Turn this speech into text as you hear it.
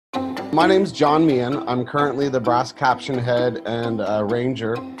My name's John Meehan. I'm currently the brass caption head and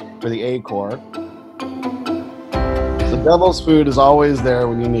ranger for the A Corps. The devil's food is always there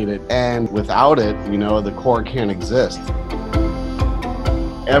when you need it, and without it, the Corps can't exist.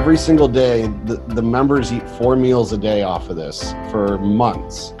 Every single day, the members eat 4 meals a day off of this for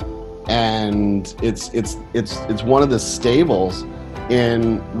months, and it's one of the staples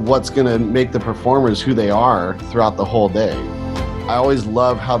in what's going to make the performers who they are throughout the whole day. I always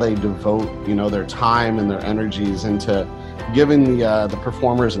love how they devote, their time and their energies into giving the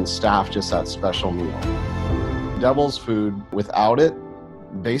performers and staff just that special meal. Devil's food, without it,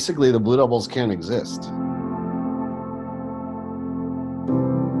 basically the Blue Devils can't exist.